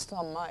reasons, I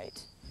still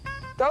might.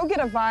 Go get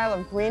a vial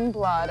of green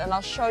blood, and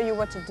I'll show you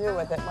what to do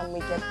with it when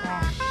we get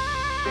back.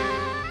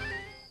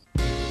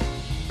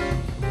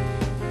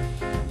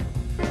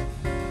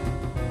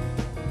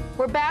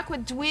 We're back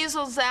with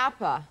Dweezil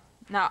Zappa.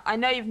 Now, I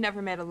know you've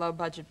never made a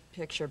low-budget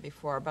picture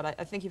before, but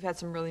I think you've had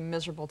some really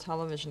miserable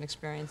television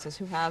experiences.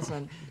 Who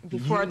hasn't?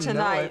 Before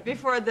tonight,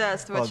 before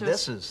this, which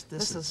this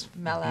is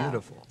mellow.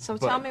 Beautiful. So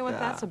tell me what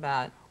that's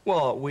about.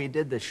 Well, we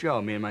did this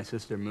show. Me and my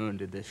sister Moon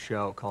did this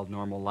show called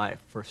Normal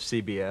Life for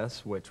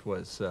CBS, which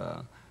was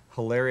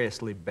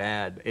hilariously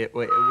bad. It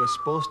was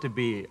supposed to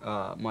be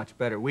much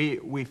better.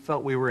 We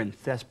felt we were in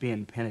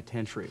thespian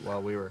penitentiary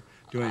while we were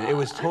doing it. It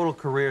was total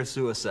career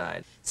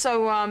suicide.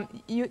 So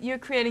you're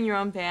creating your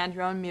own band,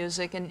 your own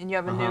music, and you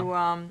have a new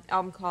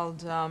album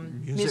called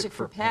Music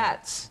for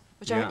Pets,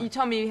 which you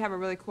told me you have a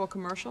really cool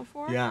commercial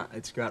for. Yeah,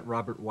 it's got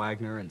Robert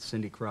Wagner and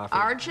Cindy Crawford.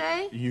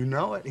 RJ? You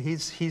know it.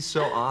 He's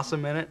so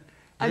awesome in it.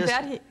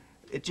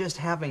 Just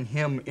having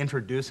him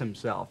introduce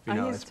himself, you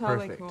know, it's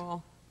totally perfect.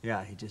 Cool.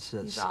 Yeah, he just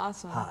says, he's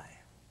awesome. "Hi,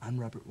 I'm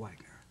Robert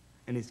Wagner."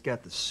 And he's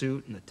got the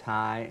suit and the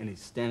tie, and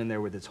he's standing there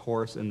with his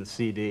horse and the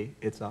CD.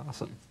 It's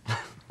awesome.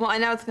 Well, I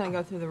know it's going to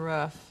go through the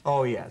roof.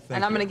 Oh, yeah, thank you.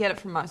 And I'm going to get it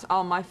from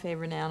all my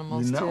favorite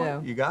animals,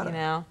 too. You got it. You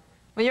know?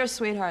 Well, you're a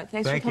sweetheart.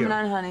 Thanks for coming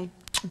on, honey.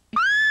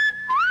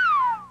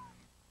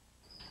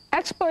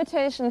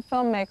 Exploitation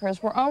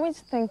filmmakers were always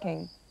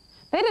thinking.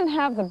 They didn't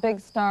have the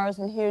big stars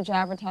and huge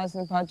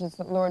advertising budgets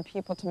that lured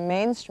people to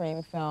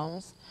mainstream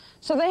films,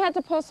 so they had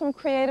to pull some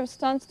creative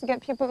stunts to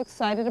get people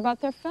excited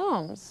about their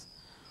films.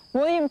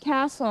 William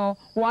Castle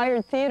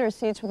wired theater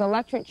seats with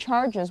electric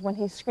charges when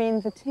he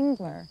screened The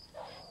Tingler.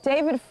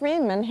 David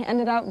Friedman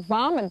handed out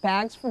vomit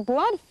bags for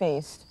Blood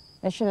Feast.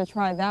 They should have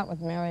tried that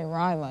with Mary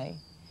Riley.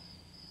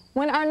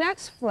 When our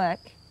next flick,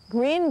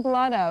 Green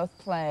Blood Oath,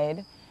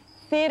 played,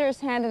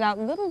 theaters handed out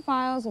little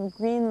vials of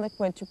green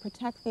liquid to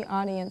protect the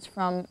audience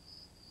from,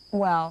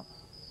 well,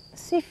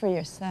 see for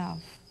yourself.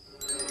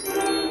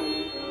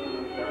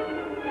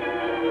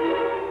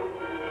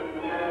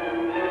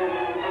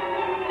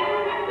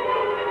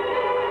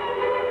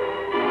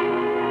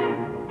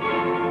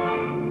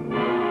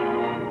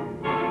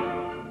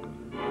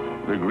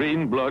 The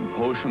green blood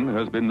potion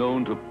has been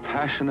known to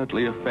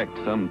passionately affect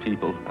some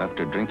people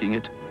after drinking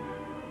it.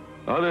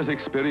 Others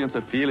experience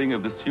a feeling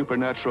of the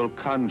supernatural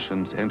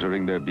conscience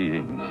entering their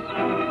beings.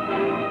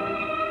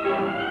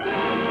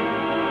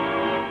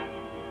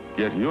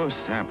 Get your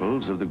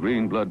samples of the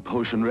green blood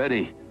potion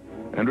ready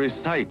and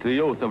recite the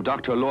oath of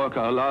Dr.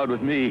 Lorca aloud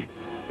with me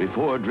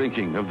before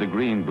drinking of the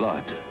green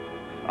blood.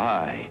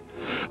 I,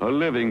 a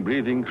living,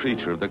 breathing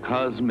creature of the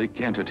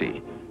cosmic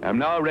entity, am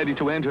now ready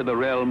to enter the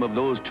realm of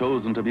those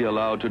chosen to be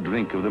allowed to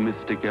drink of the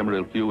mystic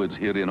emerald fluids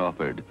herein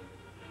offered.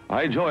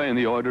 I join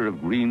the order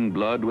of green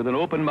blood with an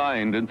open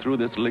mind, and through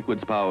this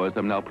liquid's powers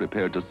am now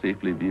prepared to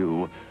safely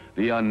view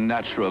the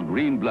unnatural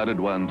green-blooded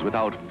ones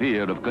without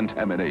fear of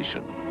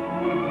contamination.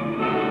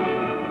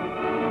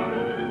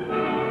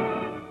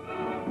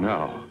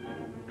 Now,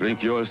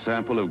 drink your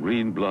sample of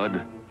green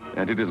blood,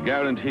 and it is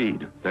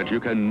guaranteed that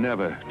you can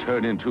never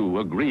turn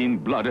into a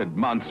green-blooded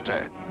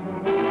monster.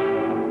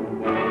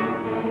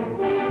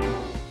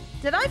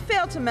 Did I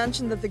fail to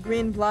mention that the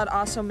green blood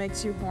also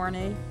makes you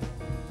horny?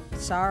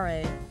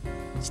 Sorry.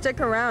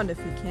 Stick around if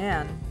you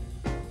can.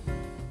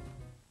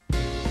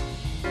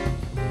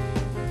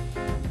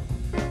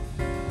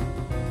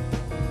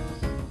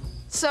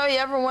 So, you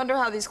ever wonder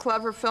how these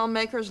clever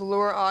filmmakers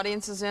lure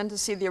audiences in to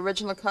see the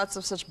original cuts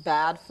of such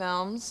bad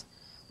films?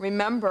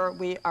 Remember,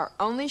 we are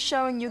only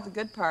showing you the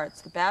good parts.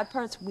 The bad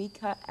parts we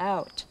cut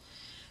out.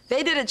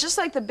 They did it just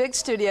like the big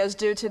studios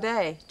do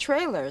today,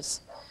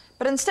 trailers.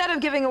 But instead of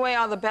giving away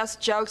all the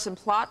best jokes and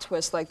plot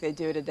twists like they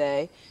do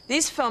today,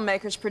 these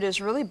filmmakers produce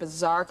really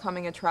bizarre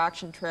coming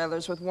attraction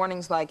trailers with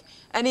warnings like,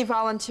 any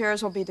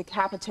volunteers will be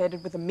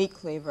decapitated with a meat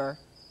cleaver.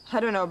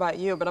 I don't know about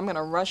you, but I'm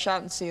gonna rush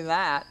out and see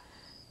that.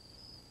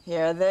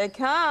 Here they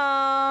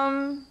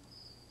come.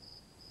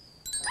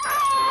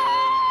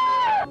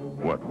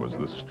 What was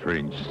the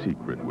strange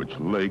secret which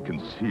lay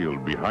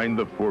concealed behind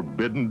the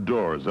forbidden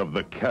doors of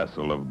the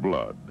Castle of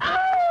Blood?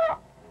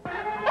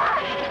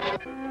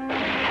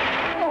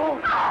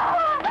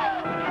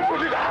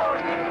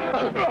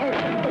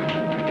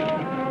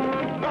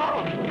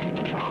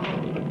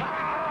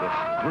 The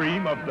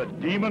scream of the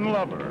demon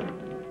lover.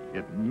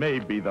 It may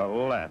be the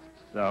last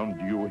sound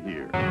you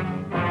hear.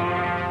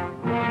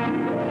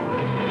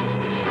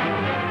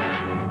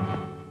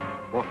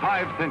 For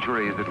 5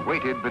 centuries it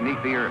waited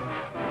beneath the earth,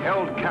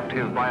 held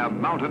captive by a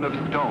mountain of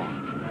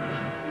stone.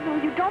 No,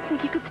 you don't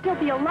think he could still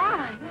be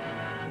alive?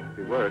 If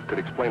he were, it could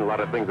explain a lot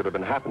of things that have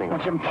been happening.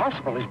 It's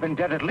impossible. He's been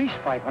dead at least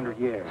 500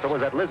 years. So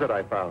was that lizard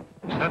I found.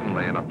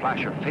 Suddenly, in a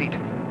flash of fate,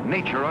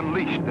 nature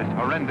unleashed this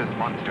horrendous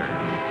monster.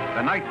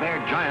 The nightmare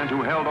giant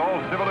who held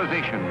all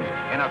civilizations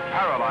in a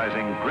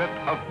paralyzing grip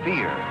of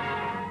fear.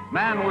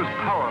 Man was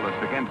powerless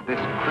against this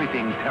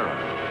creeping terror.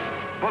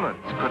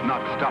 Bullets could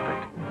not stop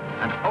it,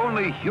 and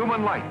only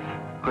human life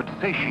could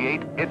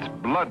satiate its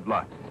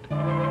bloodlust.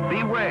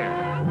 Beware,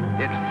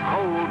 its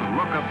cold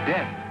look of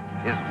death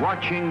is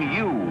watching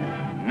you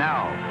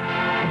now.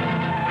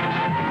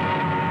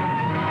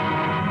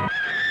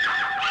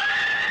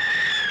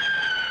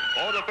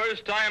 For the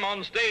first time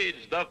on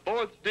stage, the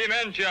 4th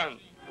dimension.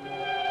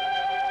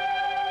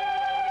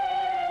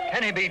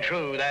 Can it be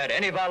true that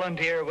any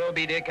volunteer will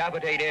be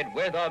decapitated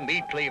with a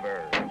meat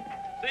cleaver?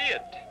 See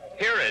it,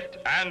 hear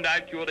it, and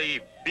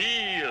actually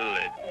feel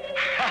it.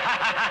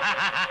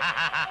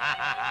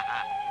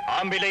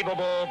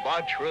 Unbelievable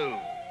but true.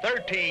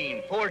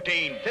 13,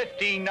 14,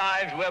 15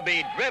 knives will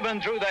be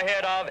driven through the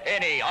head of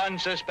any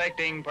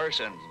unsuspecting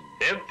person.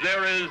 If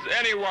there is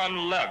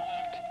anyone left,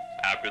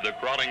 after the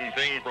crawling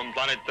thing from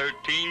Planet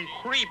 13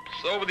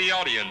 creeps over the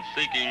audience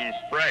seeking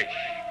fresh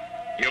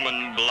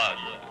human blood.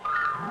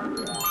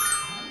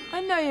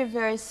 I know you're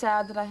very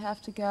sad that I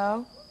have to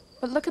go,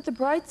 but look at the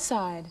bright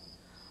side.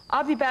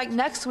 I'll be back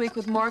next week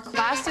with more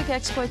classic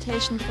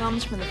exploitation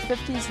films from the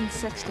 50s and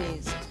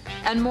 60s.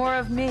 And more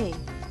of me,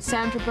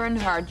 Sandra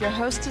Bernhard, your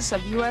hostess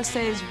of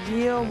USA's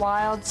Real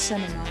Wild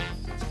Cinema.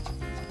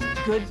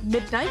 Good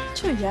midnight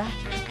to ya.